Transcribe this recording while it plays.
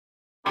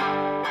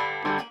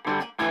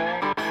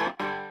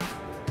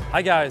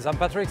Hi guys, I'm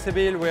Patrick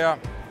Sebile. We are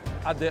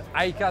at the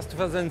ICAST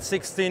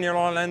 2016 in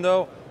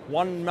Orlando.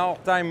 One more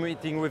time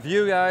meeting with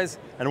you guys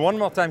and one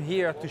more time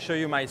here to show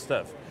you my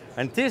stuff.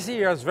 And this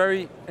year is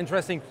very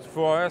interesting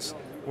for us.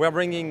 We're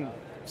bringing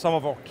some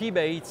of our key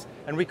baits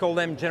and we call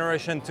them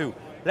Generation 2.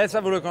 Let's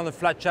have a look on the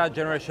Flatt Shad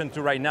Generation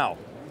 2 right now.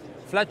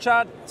 Flatt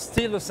Shad,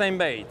 still the same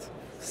bait,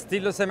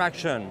 still the same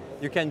action.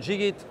 You can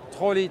jig it,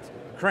 troll it,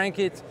 crank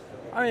it.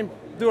 I mean,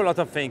 do a lot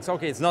of things.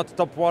 Okay, it's not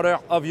top water,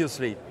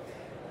 obviously.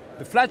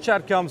 The Flatt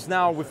Shad comes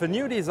now with a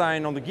new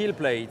design on the gill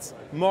plates,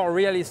 more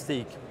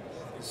realistic.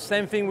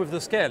 Same thing with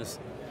the scales.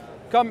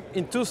 Come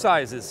in two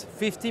sizes,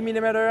 50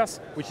 millimeters,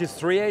 which is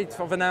 3/8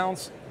 of an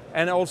ounce,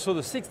 and also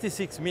the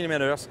 66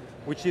 millimeters,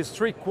 which is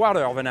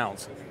 3/4 of an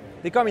ounce.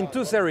 They come in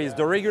two series,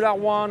 the regular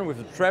one with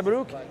a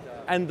treble hook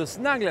and the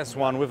snagless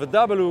one with a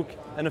double hook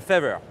and a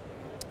feather.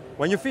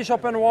 When you fish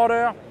open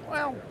water,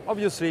 well,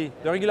 obviously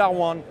the regular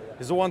one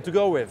is the one to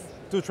go with.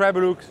 Two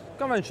treble hooks,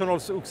 conventional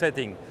hook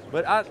setting.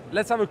 But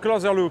let's have a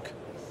closer look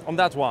on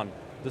that one,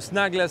 the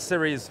Snagless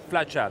series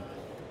Flatt Shad.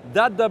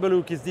 That double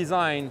hook is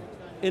designed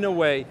in a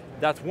way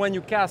that when you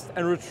cast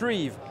and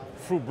retrieve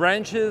through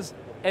branches,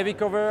 heavy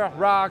cover,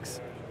 rocks,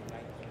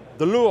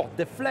 the lure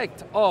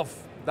deflects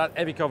off that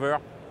heavy cover,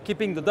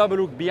 keeping the double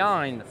hook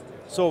behind.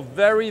 So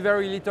very,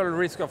 very little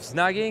risk of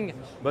snagging,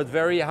 but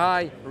very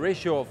high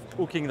ratio of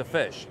hooking the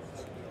fish.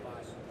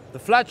 The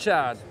Flatt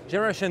Shad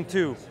Generation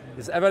 2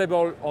 is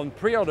available on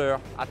pre-order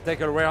at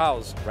Tackle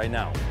Warehouse right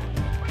now.